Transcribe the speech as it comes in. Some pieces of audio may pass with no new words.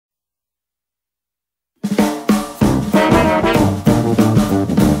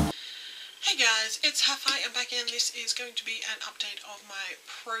Hey guys, it's Haffina. I'm back in. This is going to be an update of my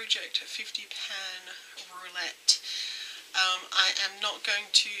Project 50 pan roulette. I am not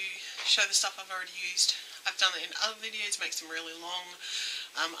going to show the stuff I've already used. I've done it in other videos, makes them really long.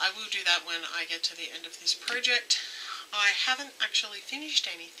 I will do that when I get to the end of this project. I haven't actually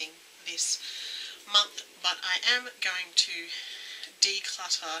finished anything this month, but I am going to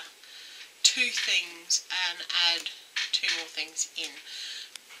declutter 2 things and add 2 more things in.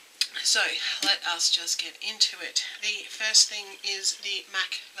 So let us just get into it. The first thing is the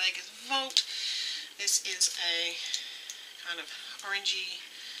MAC Vegas Vault. This is a kind of orangey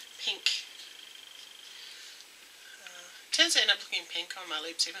pink. Tends to end up looking pink on my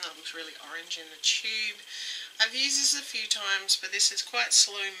lips, even though it looks really orange in the tube. I've used this a few times, but this is quite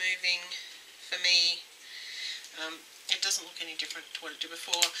slow moving for me. It doesn't look any different to what it did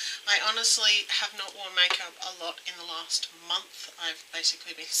before. I honestly have not worn makeup a lot in the last month. I've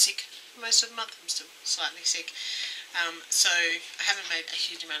basically been sick most of the month. I'm still slightly sick. So I haven't made a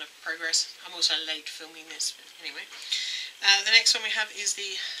huge amount of progress. I'm also late filming this, but anyway. The next one we have is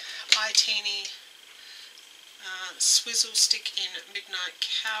the iTeeny Swizzle Stick in Midnight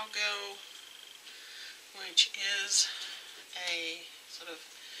Cowgirl, which is a sort of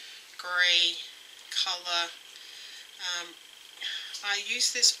grey colour. I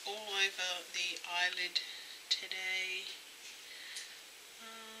used this all over the eyelid today.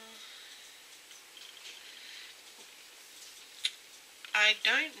 I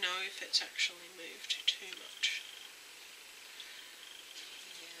don't know if it's actually moved too much.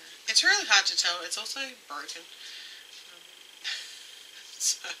 Yeah. It's really hard to tell. It's also broken.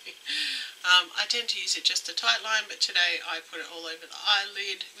 I tend to use it just a tight line, but today I put it all over the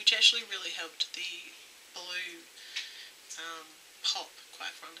eyelid, which actually really helped the blue pop,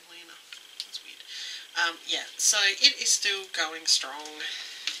 quite funnily enough. That's weird. Yeah, so it is still going strong.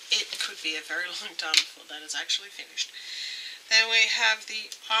 It could be a very long time before that is actually finished. Then we have the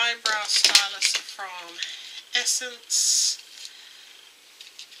eyebrow stylus from Essence.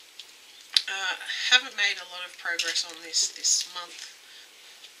 Haven't made a lot of progress on this month.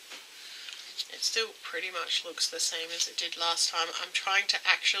 It still pretty much looks the same as it did last time. I'm trying to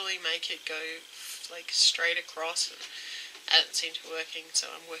actually make it go like straight across, and that doesn't seem to be working, so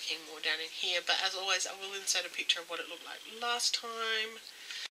I'm working more down in here. But as always, I will insert a picture of what it looked like last time.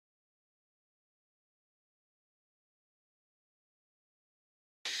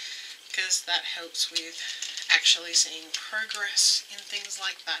 Because that helps with actually seeing progress in things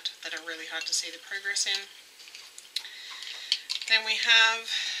like that are really hard to see the progress in. Then we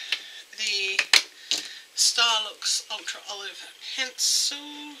have the Starlux Ultra Olive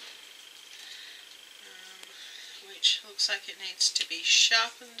Pencil, which looks like it needs to be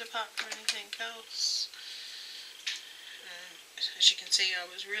sharpened apart from anything else. As you can see, I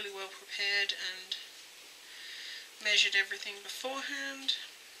was really well prepared and measured everything beforehand.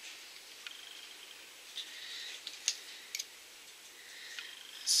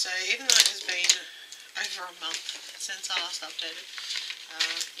 So even though it has been over a month since I last updated,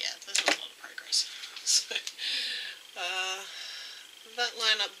 yeah, there's not a lot of progress. So that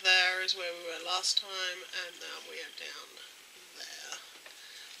line up there is where we were last time, and now we are down there.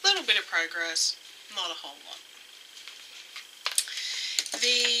 A little bit of progress, not a whole lot.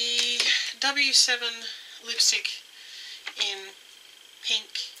 The W7 lipstick in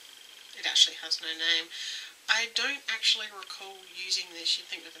pink, it actually has no name. I don't actually recall using this.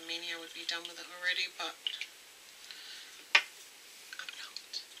 You'd think that the Mania would be done with it already, but I'm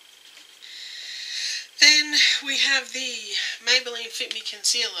not. Then we have the Maybelline Fit Me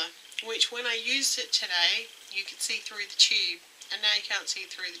Concealer, which when I used it today, you could see through the tube, and now you can't see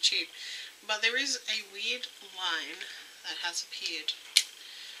through the tube. But there is a weird line that has appeared,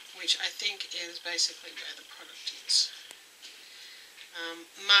 which I think is basically where the product is.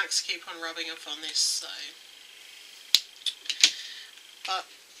 Marks keep on rubbing off on this, so... But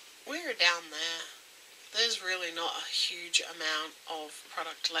we're down there. There's really not a huge amount of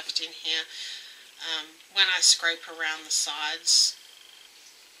product left in here. When I scrape around the sides,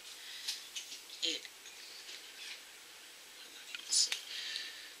 it...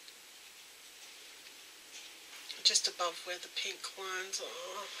 just above where the pink lines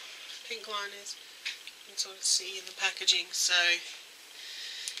are. Pink line is, you can sort of see in the packaging, so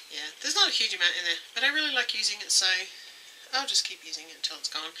yeah, there's not a huge amount in there, but I really like using it, so I'll just keep using it until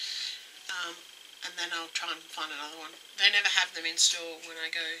it's gone, and then I'll try and find another one. They never have them in store when I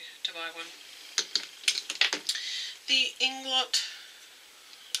go to buy one. The Inglot,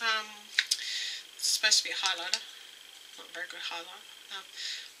 it's supposed to be a highlighter, not a very good highlighter.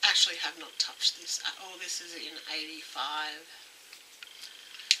 Actually have not touched this at all. This is in 85.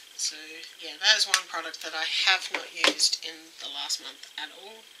 So yeah, that is one product that I have not used in the last month at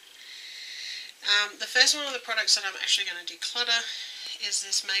all. The first one of the products that I'm actually going to declutter is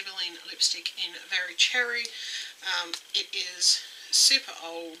this Maybelline lipstick in Very Cherry. It is super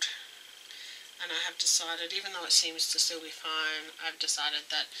old, and I have decided, even though it seems to still be fine, I've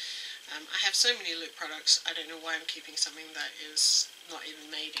decided that I have so many lip products, I don't know why I'm keeping something that is not even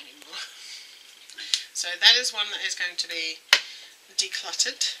made anymore. So that is one that is going to be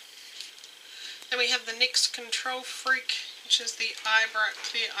decluttered. Then we have the NYX Control Freak, which is the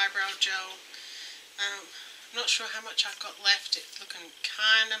clear eyebrow gel. I'm not sure how much I've got left. It's looking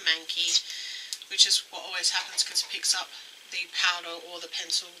kind of manky, which is what always happens because it picks up the powder or the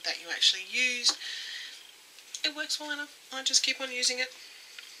pencil that you actually used. It works well enough. I just keep on using it.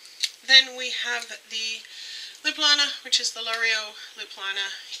 Then we have the lip liner, which is the L'Oreal lip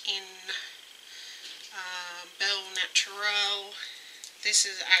liner in Belle Naturelle. This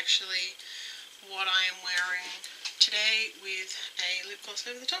is actually what I am wearing today with a lip gloss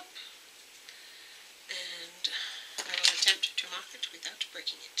over the top. And I will attempt to mark it without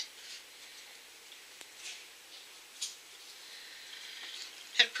breaking it.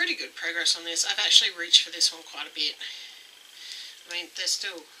 Had pretty good progress on this. I've actually reached for this one quite a bit. I mean, there's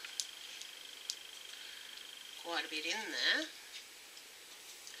still quite a bit in there.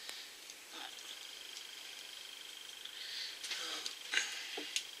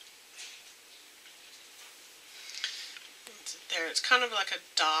 But, there, it's kind of like a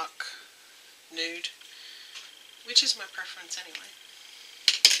dark nude, which is my preference anyway.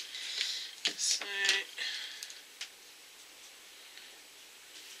 So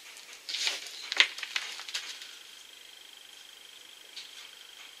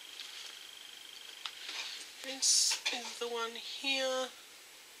this is the one here.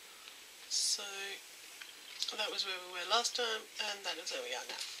 So that was where we were last time, and that is where we are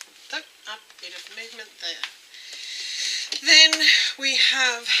now. So a bit of movement there. Then we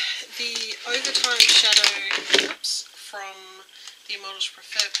have the Overtime Shadow Snupps from the Models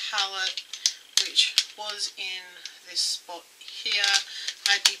Prefer palette, which was in this spot here.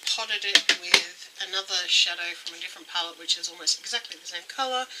 I depotted it with another shadow from a different palette, which is almost exactly the same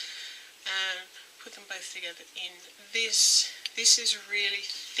colour, and put them both together in this. This is really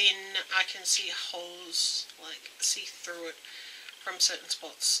thin. I can see holes, like see through it from certain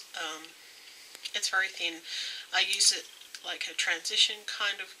spots. It's very thin. I use it like a transition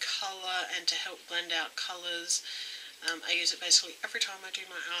kind of colour and to help blend out colours. I use it basically every time I do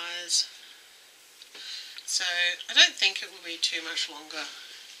my eyes. So I don't think it will be too much longer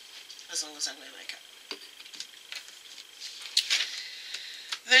as long as I wear makeup.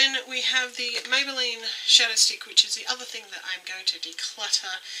 Then we have the Maybelline Shadow Stick, which is the other thing that I'm going to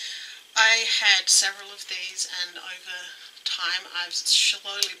declutter. I had several of these, and over time I've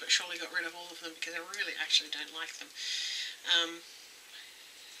slowly but surely got rid of all of them because I really actually don't like them.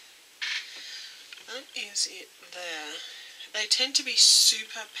 That is it there. They tend to be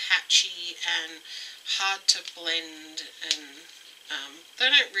super patchy and hard to blend, and they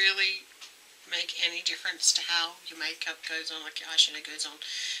don't really make any difference to how your makeup goes on, like your eyeshadow goes on.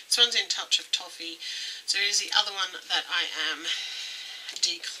 This one's in Touch of Toffee. So here's the other one that I am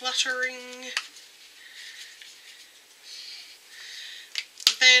decluttering.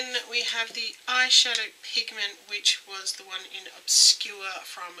 Then we have the eyeshadow pigment, which was the one in Obscure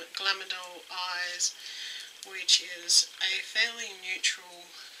from Glamour Eyes, which is a fairly neutral,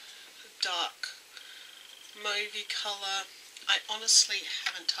 dark, mauvey colour. I honestly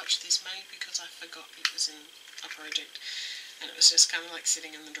haven't touched this made because I forgot it was in a project, and it was just kind of like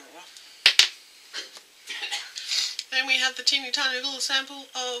sitting in the drawer. Then we have the teeny tiny little sample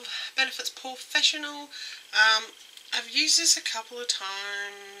of Benefit's Professional. I've used this a couple of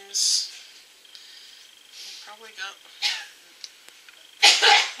times. I've probably got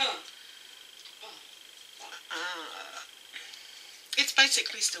it's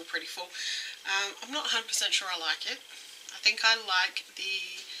basically still pretty full. I'm not 100% sure I like it. I think I like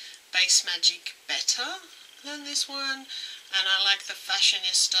the Base Magic better than this one, and I like the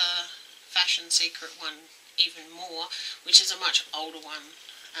Fashionista Fashion Secret one even more, which is a much older one,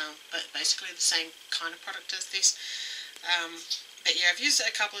 but basically the same kind of product as this. But yeah, I've used it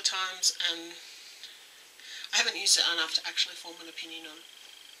a couple of times, and I haven't used it enough to actually form an opinion on it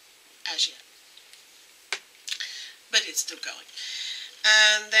as yet. But it's still going.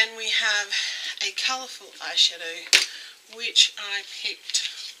 And then we have a colourful eyeshadow, which I picked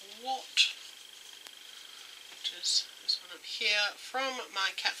which is this one up here, from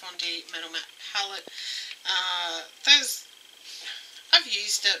my Kat Von D Metal Matte palette. I've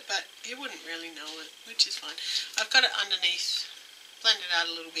used it, but you wouldn't really know it, which is fine. I've got it underneath blended out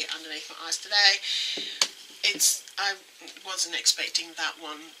a little bit underneath my eyes today. I wasn't expecting that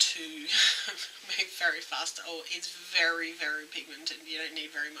one to move very fast at all. It's very, very pigmented. You don't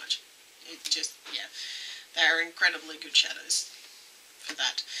need very much. It just, yeah, they are incredibly good shadows for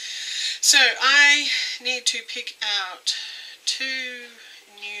that. So I need to pick out 2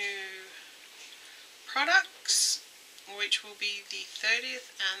 new products, which will be the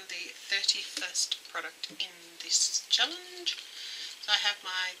 30th and the 31st product in this challenge. So I have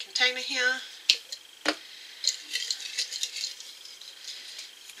my container here.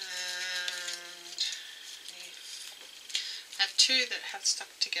 I have 2 that have stuck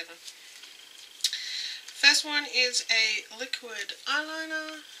together. First one is a liquid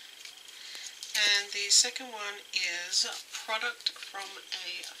eyeliner, and the second one is a product from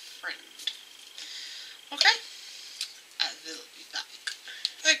a friend. Okay, I will be back.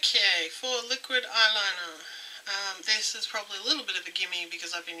 Okay, for liquid eyeliner, this is probably a little bit of a gimme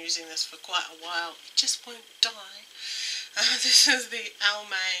because I've been using this for quite a while. It just won't die. This is the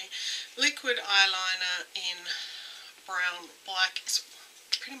Almay liquid eyeliner in brown black. It's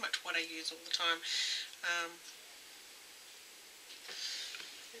pretty much what I use all the time.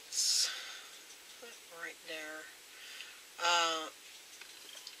 It's right there.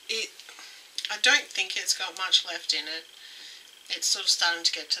 I don't think it's got much left in it. It's sort of starting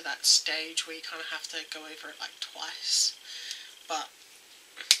to get to that stage where you kind of have to go over it like twice. But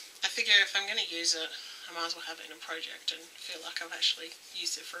I figure if I'm going to use it, I might as well have it in a project and feel like I've actually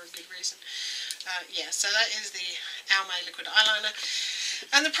used it for a good reason. Yeah, so that is the Almay liquid eyeliner.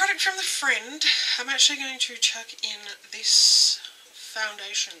 And the product from the friend, I'm actually going to chuck in this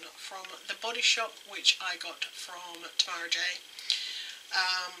foundation from the Body Shop, which I got from Tamara J.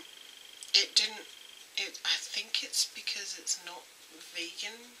 I think it's because it's not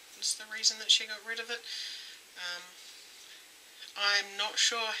vegan is the reason that she got rid of it. I'm not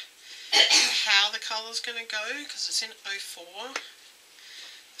sure how the colour's going to go because it's in 04,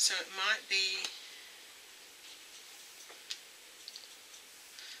 so it might be...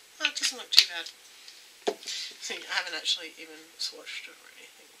 Oh, it doesn't look too bad. See, I haven't actually even swatched it or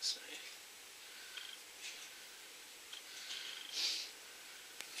anything, so...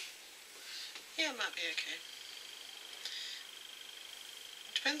 Yeah, it might be okay.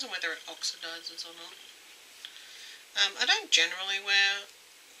 It depends on whether it oxidizes or not. I don't generally wear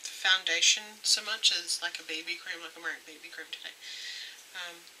foundation so much as like a BB cream, like I'm wearing BB cream today.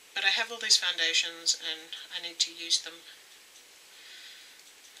 But I have all these foundations and I need to use them.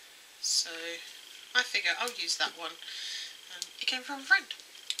 So I figure I'll use that one. It came from a friend.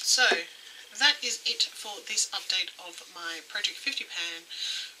 So that is it for this update of my Project 50 pan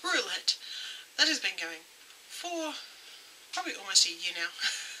roulette that has been going for probably almost a year now.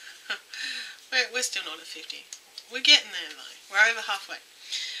 We're still not at 50. We're getting there though. We're over halfway.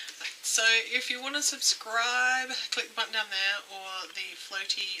 So if you want to subscribe, click the button down there, or the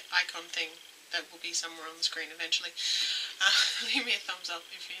floaty icon thing that will be somewhere on the screen eventually. Leave me a thumbs up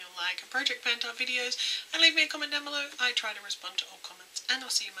if you like Project Pan type videos, and leave me a comment down below. I try to respond to all comments, and I'll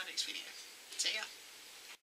see you in my next video. See ya.